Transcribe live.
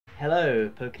Hello,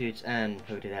 PokeDudes and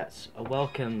PokeDudes.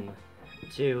 Welcome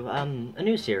to a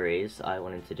new series I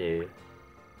wanted to do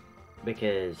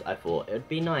because I thought it would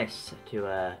be nice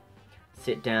to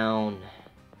sit down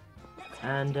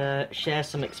and share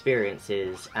some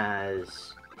experiences,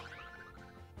 as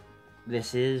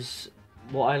this is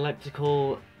what I like to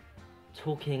call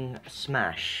talking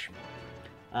Smash.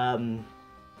 There's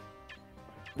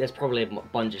probably a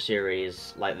bunch of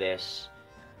series like this,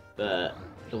 but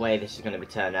the way this is going to be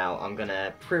turned out, I'm going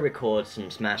to pre-record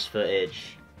some Smash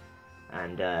footage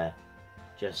and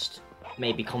just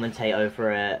maybe commentate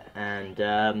over it,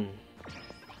 and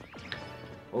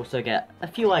also get a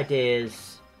few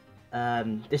ideas.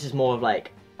 This is more of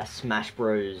like a Smash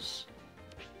Bros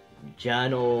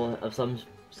journal of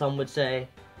some would say,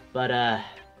 but I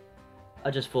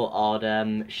just thought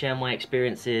I'd share my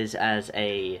experiences as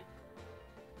a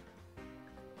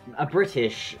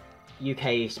British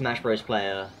UK Smash Bros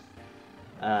player,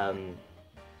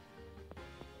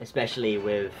 especially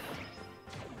with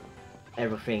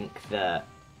everything that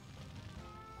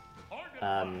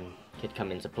could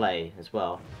come into play as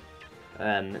well.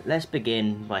 Let's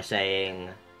begin by saying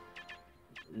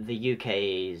the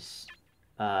UK's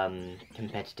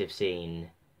competitive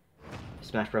scene for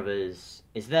Smash Brothers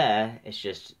is there. It's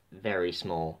just very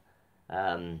small,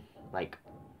 like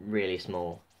really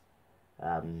small.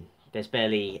 There's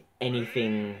barely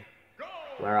anything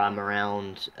where I'm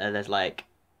around. There's like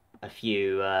a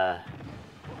few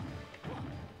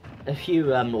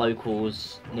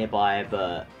locals nearby,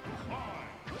 but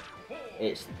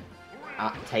it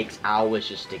takes hours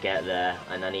just to get there,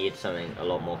 and I need something a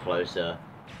lot more closer.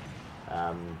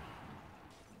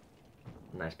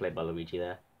 Nice play by Luigi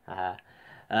there.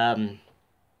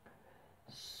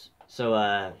 So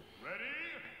I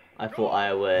thought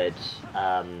I would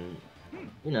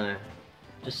you know,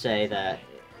 just say that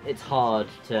it's hard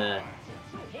to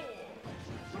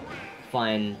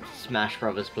find Smash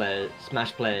players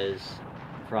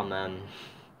from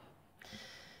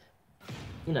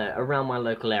you know, around my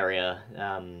local area,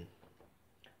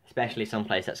 especially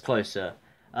someplace that's closer.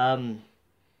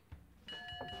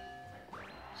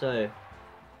 So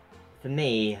for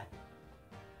me,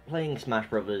 playing Smash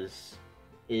Brothers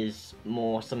is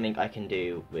more something I can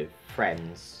do with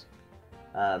friends.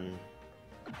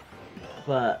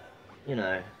 But, you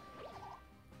know,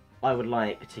 I would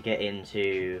like to get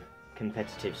into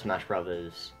competitive Smash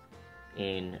Brothers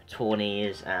in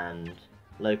tourneys and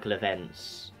local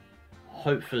events,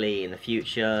 hopefully in the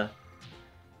future,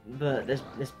 but there's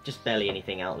just barely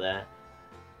anything out there.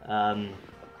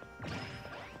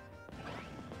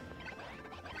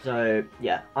 So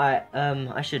yeah,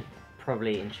 I should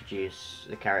probably introduce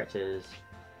the characters.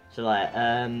 So like,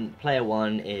 player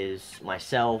 1 is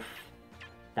myself.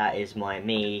 That is my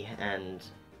me, and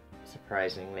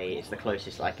surprisingly, it's the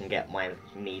closest I can get my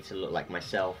me to look like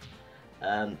myself.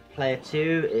 Player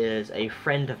 2 is a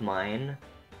friend of mine,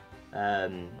 a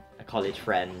college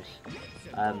friend.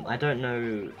 I don't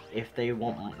know if they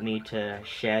want me to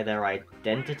share their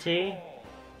identity,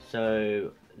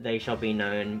 so they shall be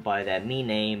known by their me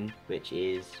name, which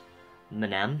is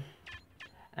Manam.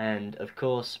 And of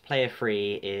course, player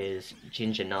 3 is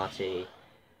Ginger Nati,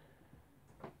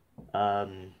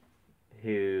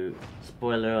 who,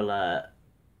 spoiler alert,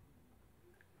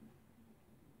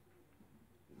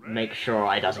 make sure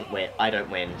I don't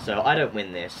win. So I don't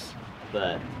win this,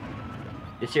 but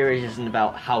the series isn't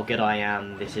about how good I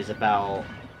am. This is about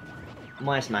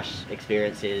my Smash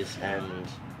experiences and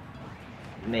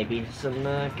maybe some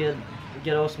good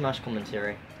old Smash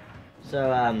commentary.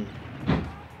 So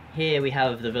here we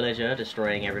have the villager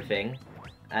destroying everything,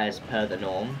 as per the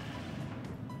norm.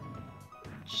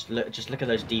 Just look at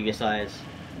those devious eyes.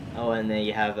 Oh, and there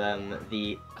you have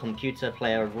the computer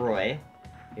player Roy,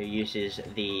 who uses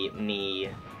the me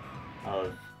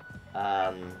of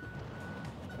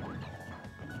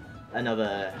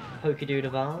another PokeDude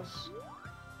of ours.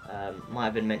 Might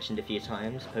have been mentioned a few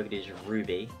times. PokeDude's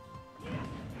Ruby.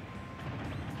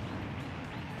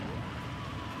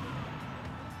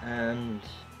 And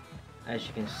as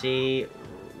you can see,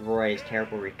 Roy's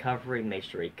terrible recovery made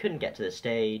sure he couldn't get to the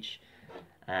stage,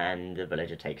 and the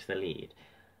villager takes the lead.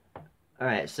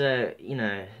 Alright, so, you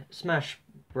know, Smash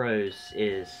Bros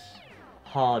is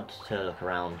hard to look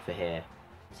around for here.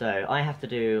 So I have to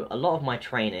do a lot of my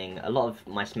training, a lot of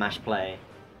my Smash play,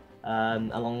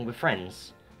 along with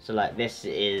friends. So like, this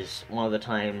is one of the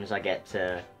times I get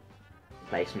to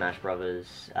play Smash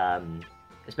Brothers.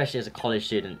 Especially as a college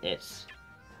student, it's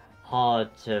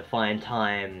hard to find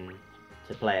time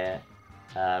to play it.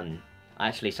 I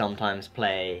actually sometimes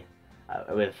play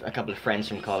with a couple of friends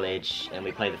from college, and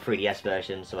we play the 3DS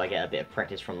version, so I get a bit of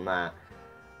practice from that.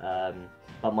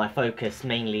 But my focus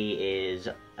mainly is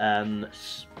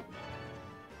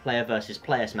player versus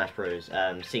player Smash Bros.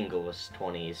 Singles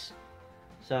 20s.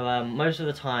 So most of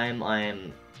the time I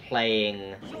am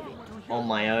playing on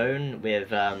my own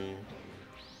with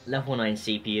level 9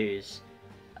 CPUs.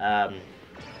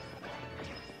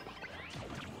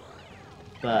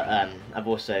 But I've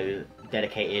also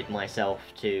dedicated myself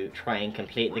to try and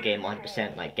complete the game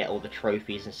 100%, like get all the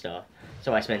trophies and stuff.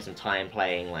 So I spend some time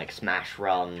playing like Smash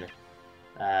Run,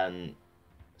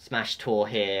 Smash Tour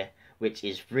here, which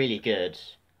is really good.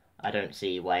 I don't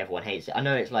see why everyone hates it. I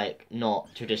know it's like not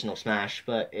traditional Smash,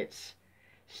 but it's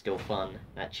still fun.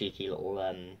 That cheeky little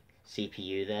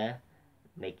CPU there,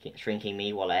 shrinking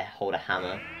me while I hold a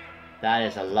hammer. That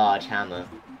is a large hammer,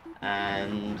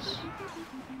 and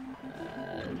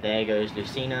there goes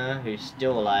Lucina, who's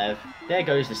still alive. There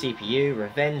goes the CPU.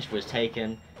 Revenge was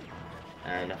taken,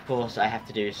 and of course I have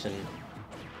to do some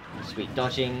sweet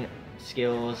dodging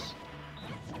skills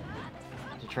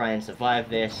to try and survive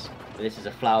this. But this is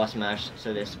a flower smash,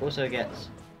 so this also gets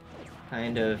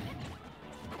kind of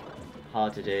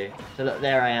hard to do. So look,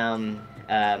 there I am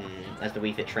as the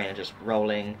Wii Fit trainer, just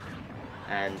rolling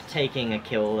and taking a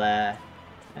kill there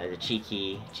as a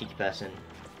cheeky person.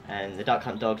 And the Duck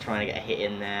Hunt Dog trying to get a hit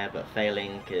in there, but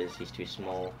failing because he's too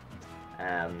small.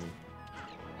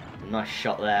 Nice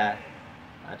shot there.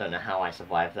 I don't know how I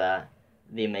survived that.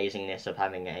 The amazingness of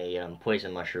having a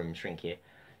poison mushroom shrink you.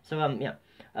 So yeah,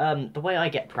 the way I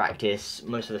get practice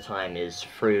most of the time is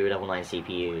through level 9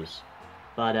 CPUs,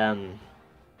 but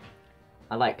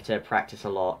I like to practice a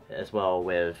lot as well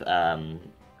with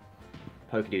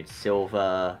PokeDudes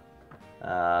Silver.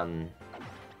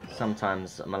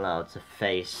 Sometimes I'm allowed to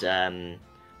face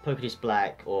PokeDudes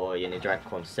Black or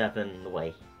Dragon 7,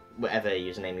 whatever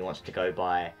username he wants to go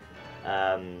by.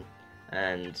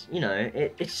 And you know,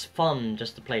 it's fun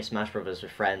just to play Smash Brothers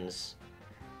with friends,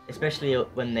 especially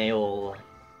when they all,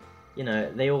 you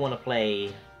know, they all want to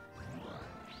play.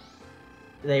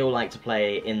 They all like to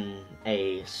play in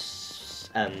a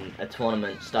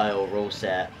tournament style rule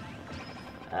set.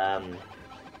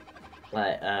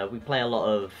 We play a lot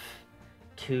of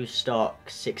 2 stock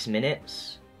 6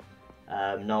 minutes,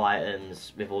 no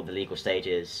items with all the legal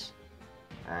stages,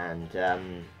 and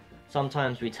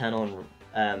sometimes we turn on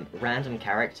random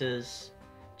characters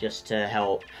just to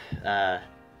help,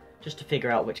 just to figure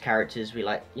out which characters we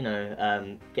like, you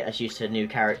know, get us used to new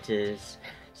characters,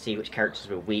 see which characters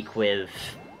we're weak with,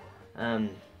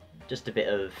 just a bit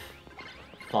of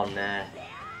fun there.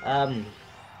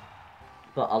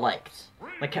 But I liked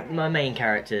my main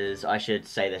characters. I should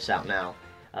say this out now.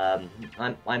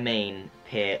 I main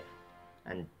Pit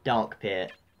and Dark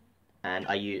Pit, and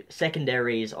I use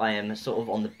secondaries. I am sort of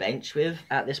on the bench with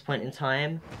at this point in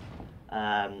time.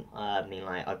 I mean,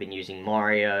 like, I've been using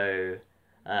Mario.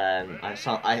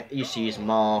 I used to use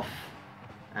Marth,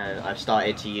 and I've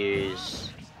started to use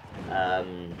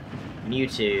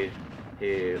Mewtwo,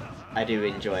 who I do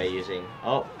enjoy using.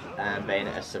 Oh, and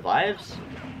Bayonetta survives.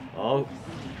 Oh,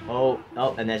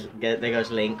 and there goes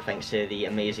Link, thanks to the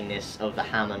amazingness of the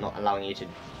hammer not allowing you to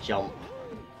jump.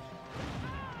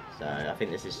 So I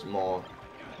think this is more,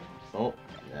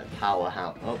 power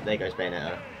hammer. Oh, there goes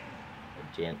Bayonetta.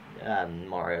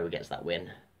 Mario gets that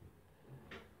win.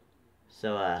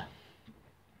 So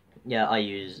yeah,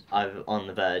 I'm on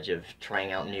the verge of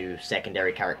trying out new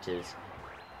secondary characters.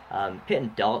 Pit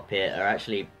and Dark Pit are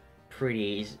actually pretty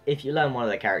easy. If you learn one of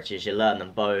the characters, you learn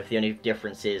them both. The only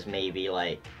difference is maybe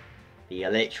like the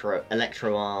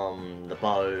electro arm, the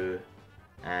bow,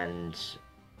 and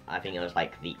I think it was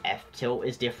like the F tilt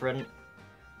is different.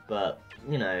 But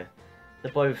you know,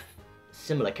 they're both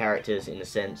similar characters in a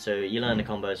sense. So you learn the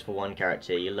combos for one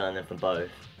character, you learn them for both.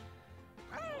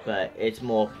 But it's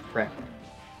more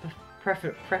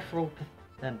preference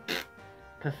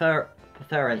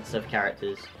of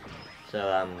characters.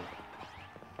 So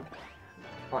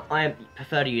I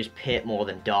prefer to use Pit more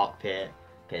than Dark Pit,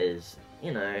 because,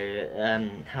 you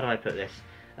know, how do I put this?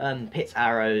 Pit's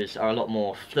arrows are a lot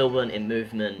more fluent in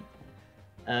movement,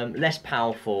 less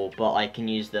powerful, but I can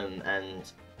use them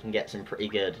and can get some pretty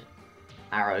good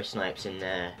arrow snipes in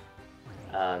there.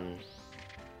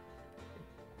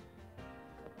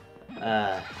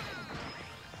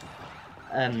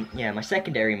 Yeah, my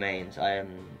secondary mains are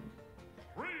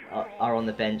on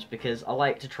the bench because I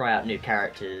like to try out new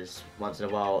characters once in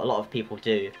a while. A lot of people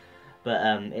do, but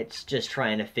it's just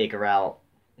trying to figure out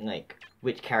like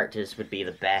which characters would be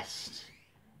the best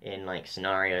in like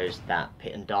scenarios that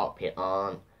Pit and Dark Pit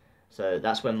aren't. So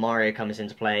that's when Mario comes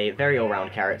into play. Very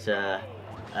all-round character,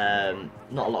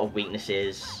 not a lot of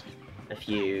weaknesses, a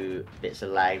few bits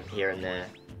of lag here and there,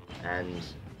 and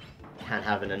can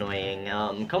have an annoying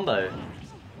combo,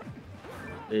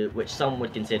 which some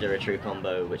would consider a true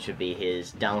combo, which would be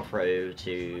his down throw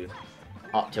to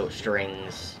up tilt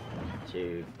strings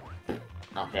to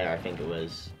up air, I think it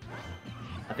was.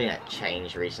 I think that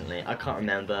changed recently. I can't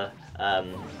remember.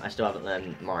 I still haven't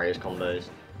learned Mario's combos.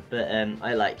 But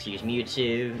I like to use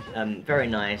Mewtwo. Very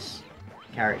nice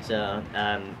character.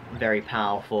 Very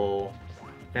powerful.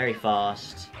 Very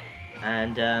fast.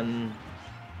 And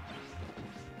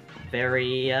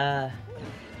very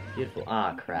beautiful.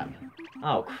 Ah, crap.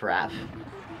 Oh, crap.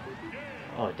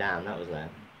 Oh, damn, that was that.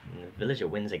 Villager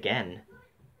wins again.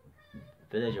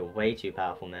 Villager way too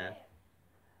powerful, man.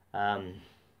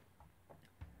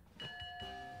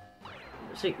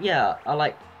 So yeah, I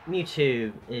like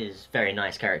Mewtwo is very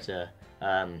nice character.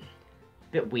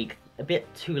 Bit weak, a bit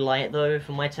too light though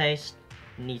for my taste.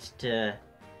 Needs to.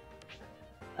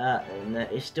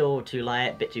 It's still too light,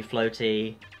 a bit too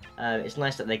floaty. It's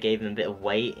nice that they gave him a bit of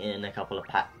weight in a couple of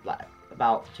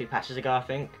about 2 patches ago, I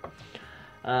think.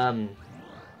 So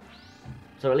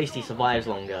at least he survives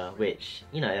longer, which,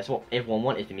 you know, that's what everyone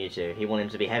wanted from Mewtwo. He wanted him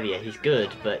to be heavier. He's good,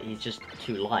 but he's just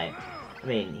too light. I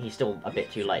mean, he's still a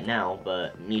bit too light now,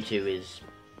 but Mewtwo is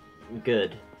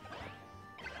good.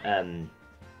 Yeah,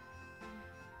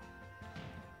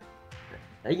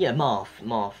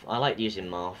 Marth. I liked using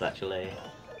Marth, actually.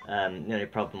 The only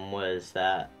problem was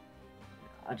that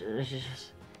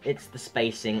it's the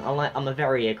spacing.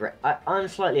 I'm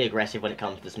slightly aggressive when it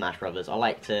comes to Smash Brothers. I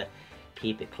like to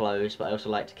keep it close, but I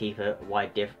also like to keep a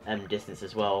wide distance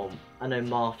as well. I know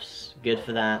Marth's good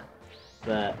for that,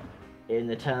 but in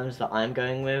the terms that I'm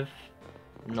going with,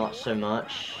 not so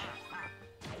much.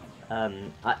 I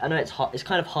know it's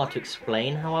kind of hard to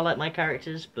explain how I like my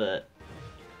characters, but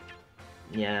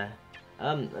yeah.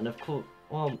 And of course,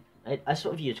 well, I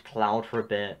sort of used Cloud for a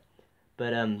bit,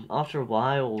 but after a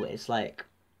while, it's like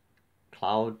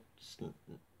Cloud's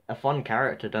a fun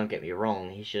character. Don't get me wrong.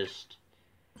 He's just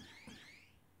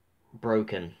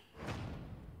broken.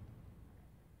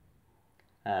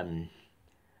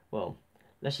 Well,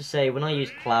 let's just say when I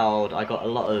used Cloud, I got a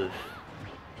lot of,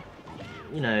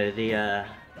 you know, a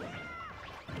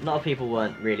lot of people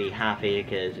weren't really happy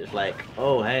because it's like,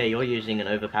 oh hey, you're using an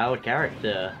overpowered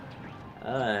character.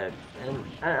 And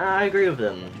I agree with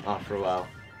them after a while.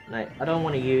 Like, I don't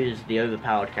want to use the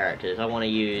overpowered characters. I want to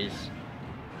use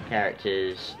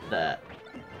characters that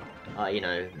are, you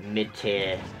know,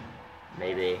 mid-tier,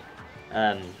 maybe.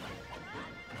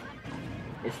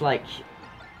 It's like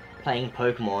playing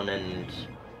Pokemon and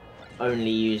only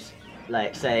use,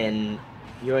 like, saying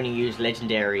you only use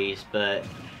legendaries, but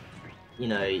you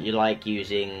know, you like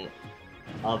using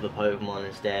other Pokemon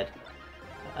instead.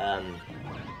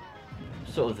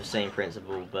 Sort of the same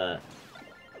principle, but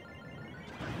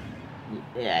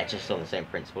yeah, it's just on the same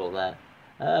principle there.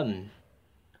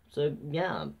 So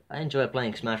yeah, I enjoy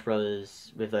playing Smash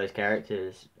Brothers with those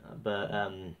characters,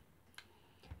 but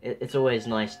it's always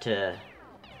nice to,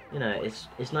 you know,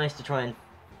 it's nice to try and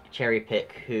cherry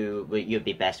pick who you'd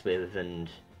be best with and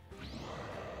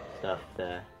stuff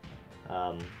there.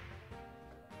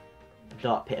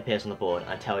 Dark Pit appears on the board.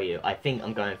 I tell you, I think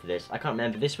I'm going for this. I can't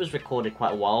remember. This was recorded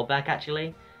quite a while back,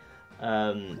 actually.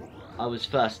 I was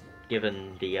first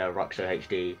given the Roxo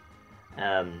HD,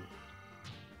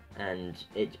 and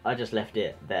I just left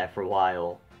it there for a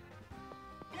while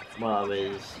I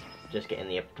was just getting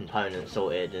the components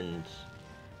sorted, and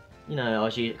you know, I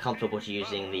was comfortable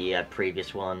using the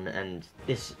previous one, and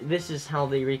this is how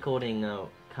the recording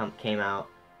came out.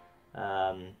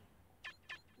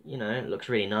 You know, it looks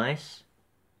really nice.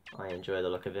 I enjoy the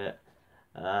look of it.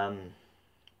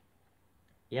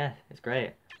 Yeah, it's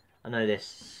great. I know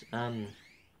this. I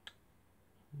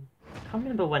can't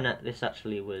remember when this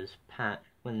actually was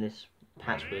when this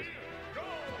patch was.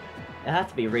 It had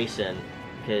to be recent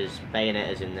because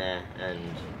Bayonetta's in there,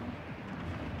 and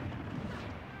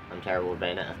I'm terrible with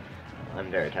Bayonetta. I'm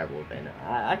very terrible with Bayonetta.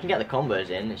 I can get the combos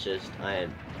in. It's just I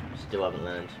still haven't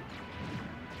learned.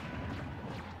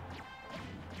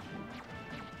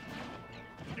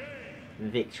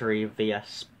 Victory via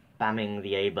spamming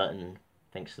the A button,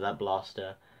 thanks to that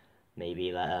blaster,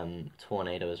 maybe that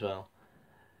tornado as well.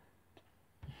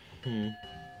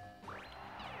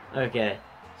 Okay,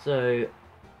 so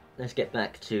let's get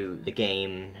back to the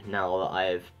game now that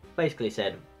I've basically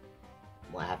said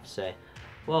what I have to say.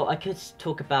 Well, I could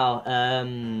talk about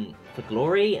For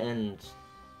Glory and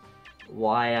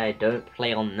why I don't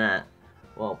play on that.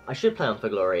 Well, I should play on For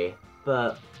Glory,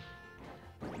 but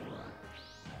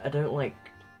I don't like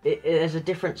it. There's a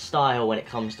different style when it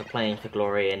comes to playing For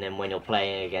Glory, and then when you're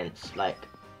playing against like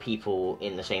people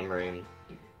in the same room.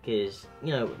 because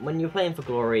you know when you're playing for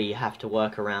glory, you have to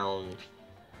work around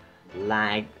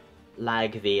lag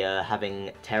via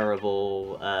having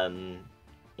terrible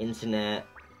internet,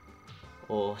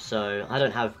 or so. I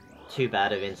don't have too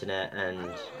bad of internet,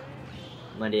 and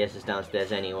my DS is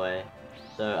downstairs anyway,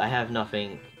 so I have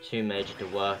nothing too major to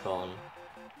work on.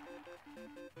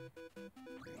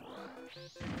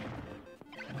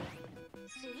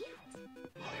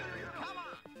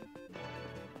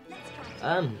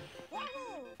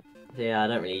 Yeah, I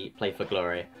don't really play for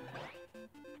glory.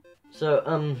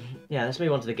 So, yeah, let's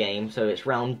move on to the game. So it's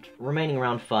remaining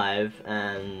round 5,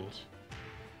 and,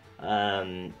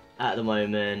 at the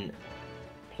moment,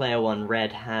 player 1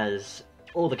 Red has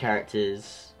all the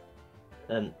characters,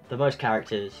 the most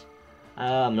characters.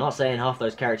 I'm not saying half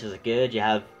those characters are good. You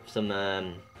have some,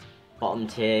 bottom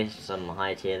tier, some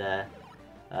high tier there.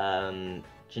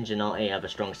 Ginger Naughty have a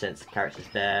strong sense of characters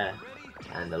there,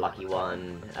 and the lucky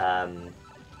one,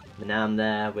 Manam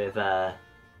there with,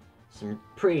 some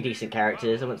pretty decent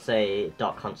characters. I wouldn't say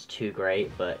Dark Hunt's too great,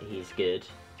 but he's good.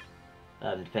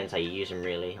 Depends how you use him,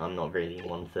 really. I'm not really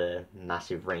one for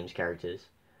massive range characters.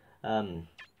 Shulk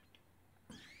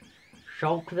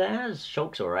there?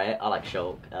 Shulk's alright. I like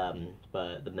Shulk.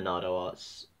 But the Monado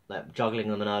arts, like juggling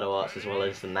the Monado arts as well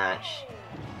as the match,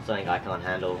 something I can't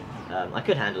handle. I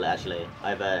could handle it, actually.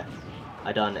 I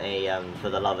done a, For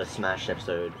the Love of Smash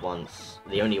episode once.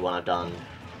 The only one I've done.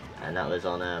 And that was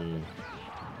on,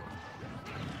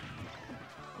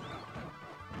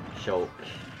 Shulk.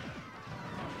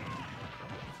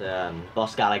 It's,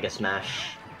 Boss Gallagher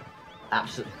Smash.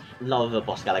 Love a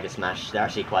Boss Gallagher Smash. They're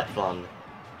actually quite fun.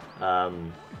 I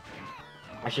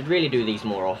should really do these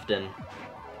more often.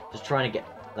 Just trying to get,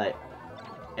 like,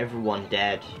 everyone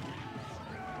dead.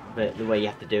 But the way you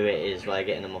have to do it is by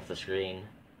getting them off the screen.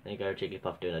 There you go,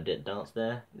 Jigglypuff doing a dance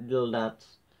there. Little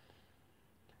dance.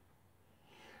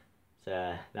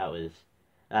 So,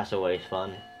 that's always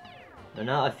fun. And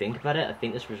now I think about it, I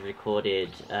think this was recorded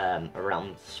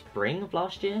around spring of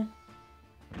last year.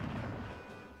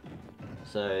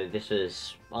 So this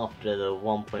was after the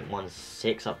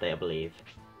 1.16 update, I believe.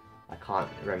 I can't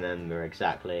remember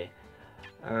exactly.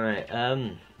 Alright,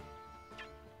 so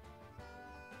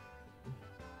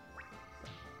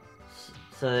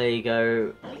there you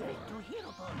go.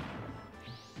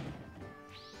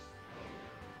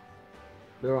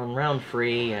 We're on round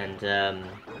 3, and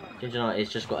Ginger Naughty's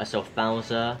just got herself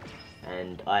Bowser,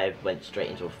 and I went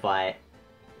straight into a fight.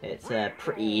 It's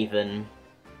pretty even,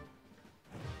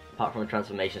 apart from a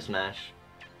transformation smash.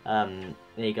 There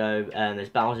you go. There's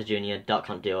Bowser Jr., Duck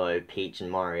Hunt Duo, Peach,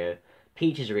 and Mario.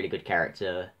 Peach is a really good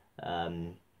character.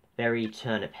 Very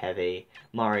turnip heavy.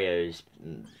 Mario's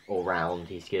all round.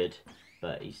 He's good,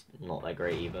 but he's not that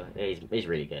great either. He's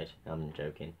really good. I'm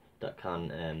joking. Duck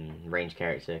Hunt range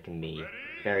character can be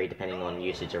vary depending on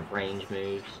usage of range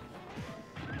moves.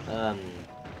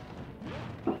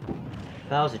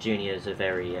 Bowser Jr. is a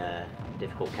very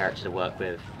difficult character to work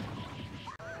with.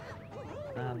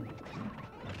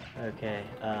 Okay,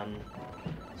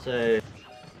 so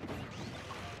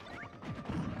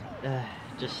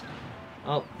just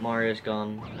oh, Mario's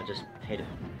gone. I just hate it.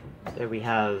 So we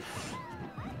have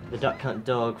the Duck Hunt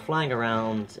dog flying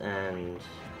around, and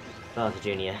Bowser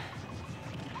Jr.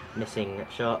 missing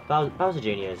shot. Bowser Jr.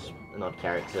 is an odd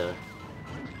character.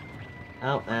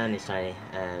 Oh, and he's tiny,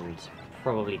 and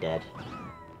probably dead.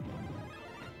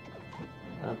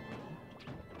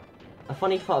 A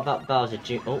funny part about Bowser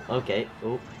Jr. Oh, okay.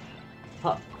 Oh.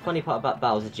 Funny part about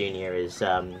Bowser Jr. is,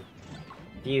 if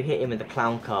you hit him with the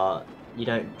clown cart, you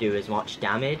don't do as much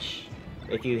damage.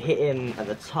 If you hit him at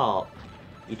the top,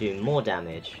 you do more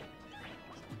damage.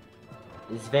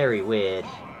 It's very weird,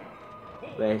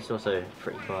 but it's also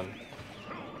pretty fun.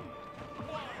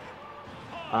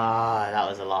 Ah, that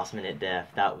was a last minute death.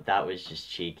 That was just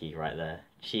cheeky right there.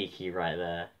 Cheeky right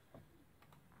there.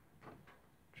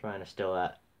 Trying to steal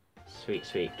that sweet,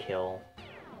 sweet kill.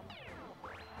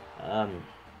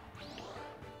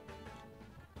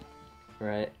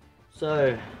 Right.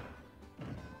 So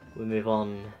we move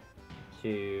on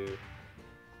to.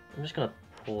 I'm just gonna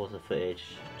pause the footage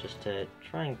just to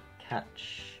try and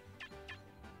catch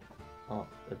up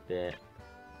a bit.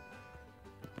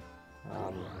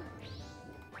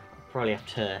 Probably have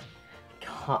to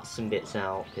cut some bits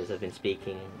out because I've been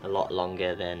speaking a lot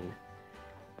longer than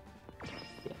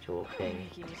the actual thing.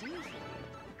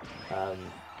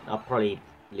 I'll probably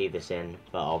leave this in,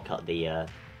 but I'll cut the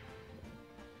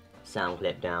sound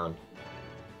clip down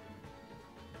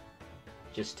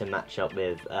just to match up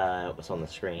with what's on the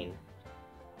screen.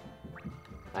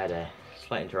 I had a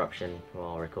slight interruption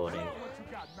while recording,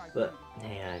 but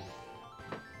hey,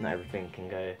 not everything can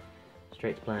go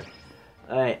Straight to plan.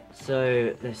 Alright,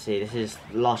 so let's see, this is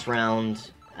the last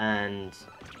round and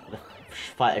the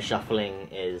fighter shuffling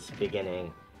is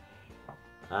beginning.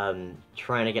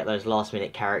 Trying to get those last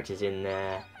minute characters in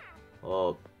there,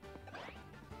 or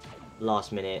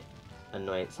last minute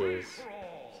annoyances,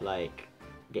 like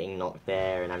getting knocked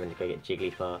there and having to go get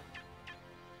Jigglypuff.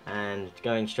 And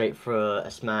going straight for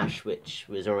a smash which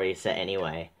was already set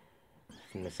anyway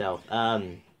for myself.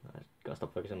 I gotta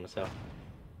stop focusing on myself.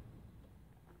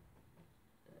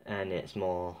 And it's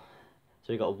more,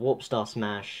 so we got a Warp Star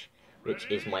Smash, which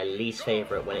is my least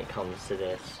favourite when it comes to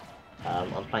this.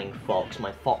 I'm playing Fox.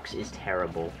 My Fox is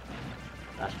terrible.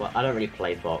 That's why I don't really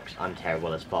play Fox. I'm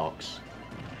terrible as Fox.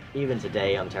 Even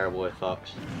today, I'm terrible with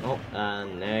Fox. Oh,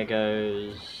 and there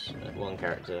goes one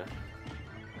character.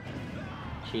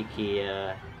 Cheeky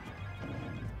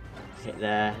hit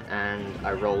there, and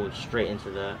I rolled straight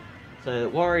into the. So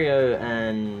Wario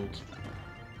and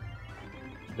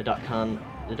the Duck Hunt.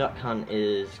 The Duck Hunt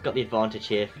is got the advantage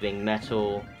here for being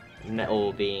metal.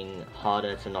 Metal being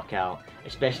harder to knock out,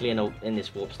 especially in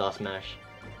this Warp Star Smash.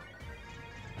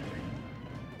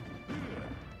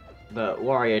 But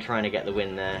Wario trying to get the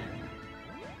win there.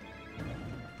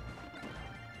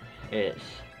 It's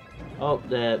oh,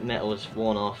 the metal's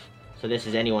worn off, so this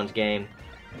is anyone's game.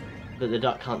 But the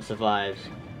Duck Hunt survives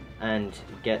and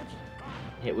gets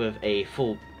hit with a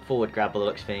full forward grab by the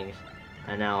looks of things,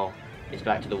 and now it's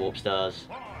back to the Warp Stars.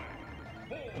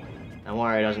 And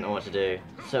Wario doesn't know what to do,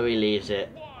 so he leaves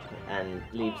it and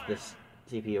leaves this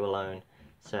CPU alone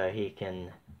so he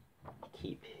can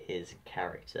keep his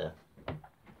character.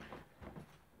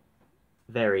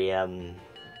 Very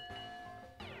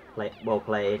well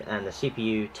played, and the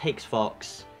CPU takes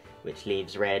Fox, which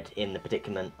leaves Red in the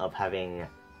predicament of having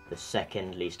the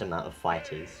second least amount of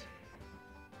fighters.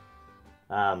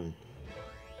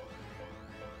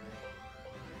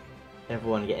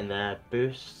 Everyone getting their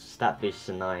boosts. Stat boosts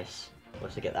are nice.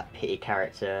 Also get that pity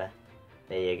character.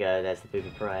 There you go, there's the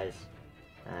booby prize.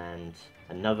 And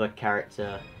another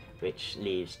character, which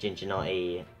leaves Ginger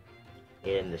Nutty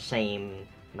in the same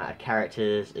amount of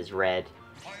characters as Red,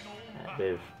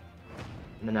 with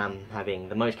Manam having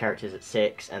the most characters at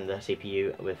 6 and the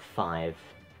CPU with 5.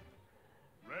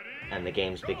 And the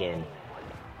games begin.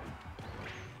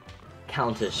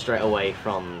 Counters straight away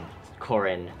from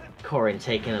Corrin. Corrin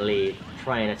taking a lead,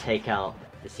 trying to take out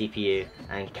the CPU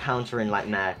and countering like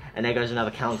mad. And there goes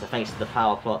another counter thanks to the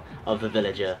power plot of the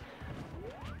villager.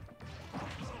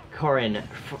 Corrin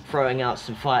throwing out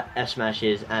some F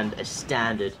smashes and a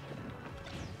standard.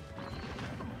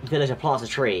 Villager plants a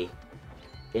tree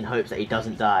in hopes that he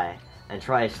doesn't die and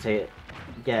tries to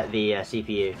get the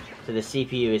CPU. So the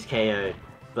CPU is KO'd,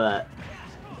 but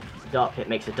Dark Pit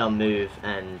makes a dumb move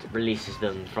and releases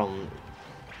them from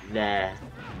their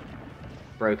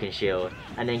broken shield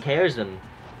and then KOs them.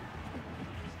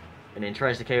 And then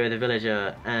tries to KO the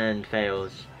villager and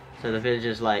fails. So the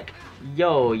villager's like,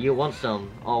 yo, you want some?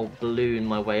 I'll balloon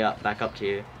my way up, back up to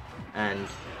you. And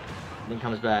then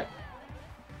comes back.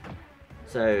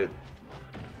 So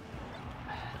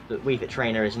the Wii Fit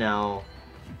trainer is now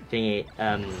thingy,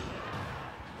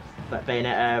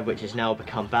 Bayonetta, which has now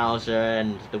become Bowser,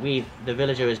 and the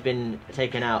villager has been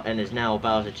taken out and is now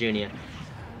Bowser Jr.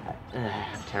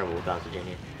 Terrible with Bowser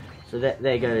Jr. So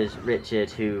there goes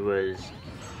Richard, who was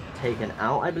taken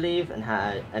out, I believe,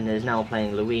 and is now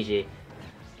playing Luigi.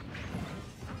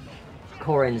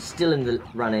 Corrin's still in the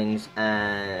runnings,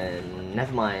 and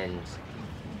never mind.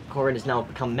 Corrin has now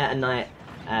become Meta Knight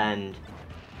and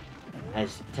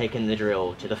has taken the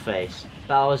drill to the face.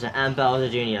 Bowser and Bowser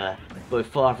Jr., both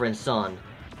father and son,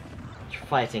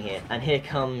 fighting here. And here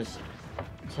comes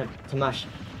Takamasi?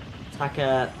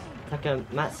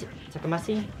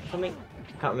 Something?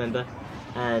 Can't remember.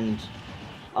 And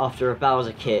after a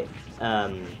Bowser kick,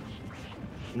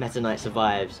 Meta Knight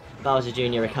survives. Bowser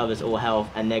Jr. recovers all health,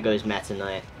 and there goes Meta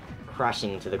Knight,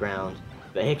 crashing to the ground.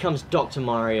 But here comes Dr.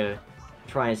 Mario,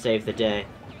 try and save the day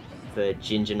for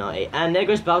Ginger Nutty. And there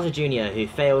goes Bowser Jr., who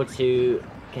failed to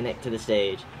connect to the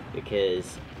stage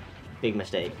because big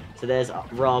mistake. So there's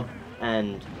Rob,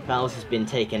 and Bowser's been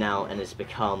taken out and has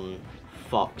become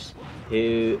Fox,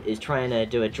 who is trying to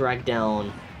do a drag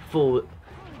down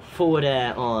forward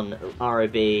air on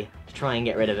ROB to try and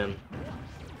get rid of him.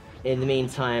 In the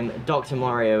meantime, Dr.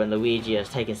 Mario and Luigi has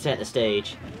taken center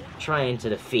stage, trying to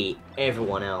defeat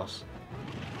everyone else.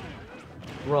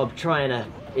 Rob trying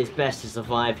his best to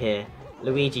survive here.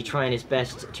 Luigi trying his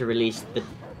best to release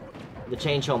the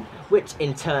Chain Chomp, which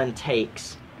in turn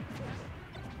takes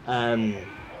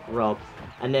Rob.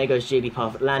 And there goes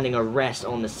Jigglypuff, landing a rest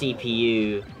on the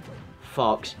CPU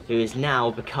Fox, who has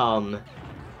now become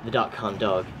the Duck Hunt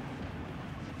Dog.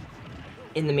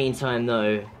 In the meantime,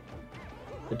 though,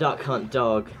 the Duck Hunt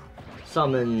dog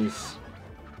summons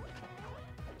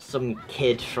some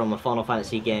kid from a Final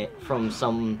Fantasy game, from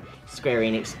some Square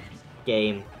Enix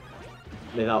game,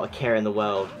 without a care in the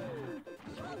world.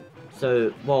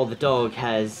 So while the dog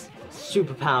has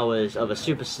superpowers of a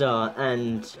superstar,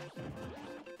 and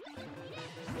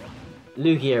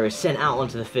Lugia is sent out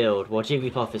onto the field while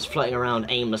Jigglypuff is floating around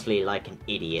aimlessly like an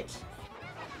idiot.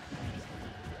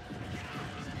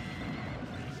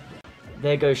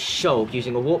 There goes Shulk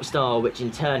using a Warp Star, which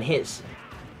in turn hits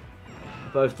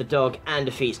both the dog and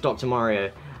defeats Dr.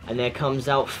 Mario. And there comes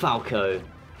out Falco,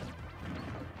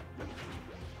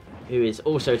 who is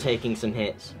also taking some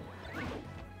hits.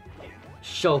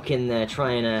 Shulk in there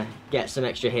trying to get some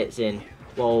extra hits in,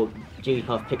 while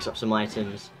Jigglypuff picks up some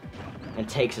items and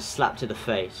takes a slap to the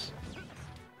face.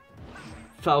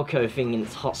 Falco thinking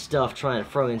it's hot stuff, trying to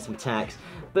throw in some attacks,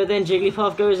 but then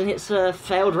Jigglypuff goes and hits a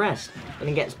failed rest, and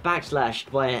then gets backslashed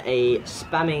by a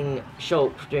spamming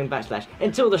Shulk doing backslash,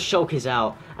 until the Shulk is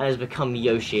out and has become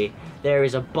Yoshi. There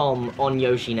is a bomb on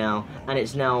Yoshi now, and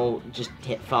it's now just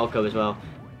hit Falco as well.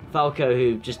 Falco,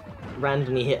 who just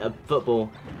randomly hit a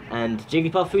football, and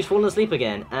Jigglypuff, who's fallen asleep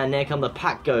again, and there come the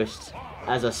Pack Ghosts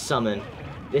as a summon.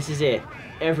 This is it.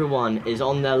 Everyone is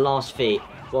on their last feet,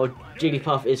 while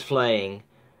Jigglypuff is flying.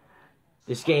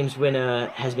 This game's winner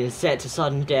has been set to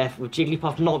sudden death, with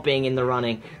Jigglypuff not being in the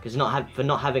running because for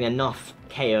not having enough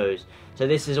KOs. So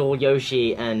this is all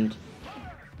Yoshi and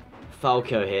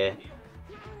Falco here,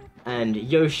 and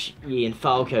Yoshi and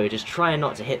Falco just trying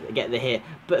not to get the hit,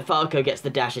 but Falco gets the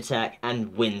dash attack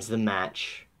and wins the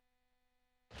match.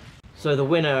 So the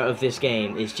winner of this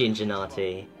game is Ginger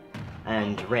Nati,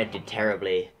 and Red did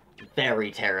terribly,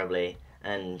 very terribly,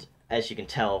 and as you can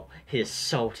tell, his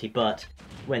salty butt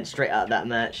went straight out of that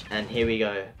match, and here we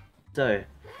go. So,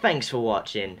 thanks for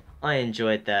watching. I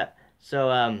enjoyed that.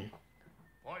 So,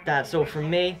 that's all from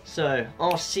me. So,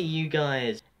 I'll see you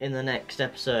guys in the next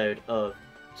episode of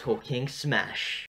Talking Smash.